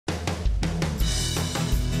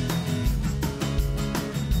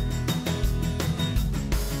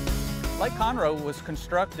Lake Conroe was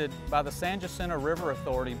constructed by the San Jacinto River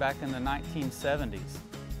Authority back in the 1970s.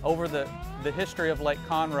 Over the history of Lake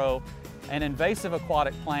Conroe, an invasive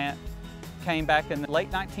aquatic plant came back in the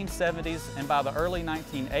late 1970s, and by the early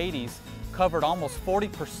 1980s covered almost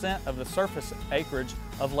 40% of the surface acreage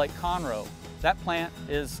of Lake Conroe. That plant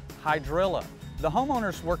is Hydrilla. The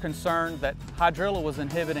homeowners were concerned that Hydrilla was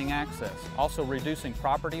inhibiting access, also reducing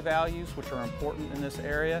property values, which are important in this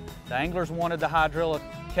area. The anglers wanted the Hydrilla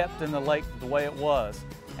kept in the lake the way it was,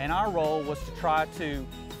 and our role was to try to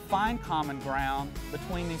find common ground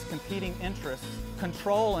between these competing interests,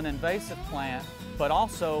 control an invasive plant, but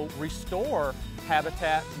also restore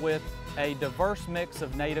habitat with a diverse mix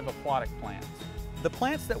of native aquatic plants. The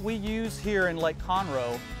plants that we use here in Lake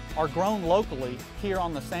Conroe are grown locally here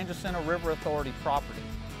on the San Jacinto River Authority property.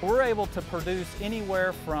 We're able to produce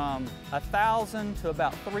anywhere from 1,000 to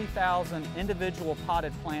about 3,000 individual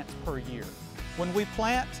potted plants per year. When we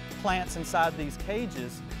plant plants inside these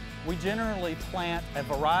cages, we generally plant a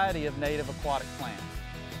variety of native aquatic plants.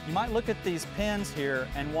 You might look at these pens here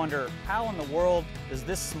and wonder, how in the world is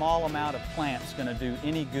this small amount of plants going to do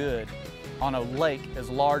any good on a lake as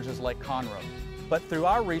large as Lake Conroe? But through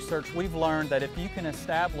our research, we've learned that if you can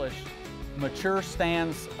establish mature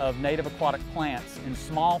stands of native aquatic plants in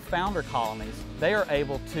small founder colonies, they are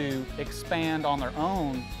able to expand on their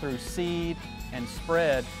own through seed and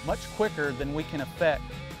spread much quicker than we can effect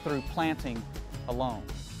through planting alone.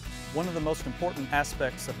 One of the most important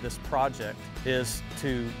aspects of this project is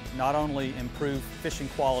to not only improve fishing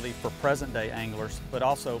quality for present-day anglers, but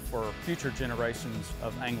also for future generations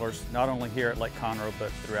of anglers, not only here at Lake Conroe,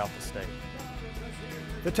 but throughout the state.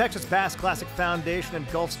 The Texas Bass Classic Foundation and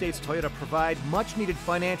Gulf States Toyota provide much-needed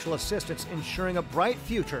financial assistance, ensuring a bright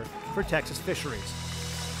future for Texas fisheries.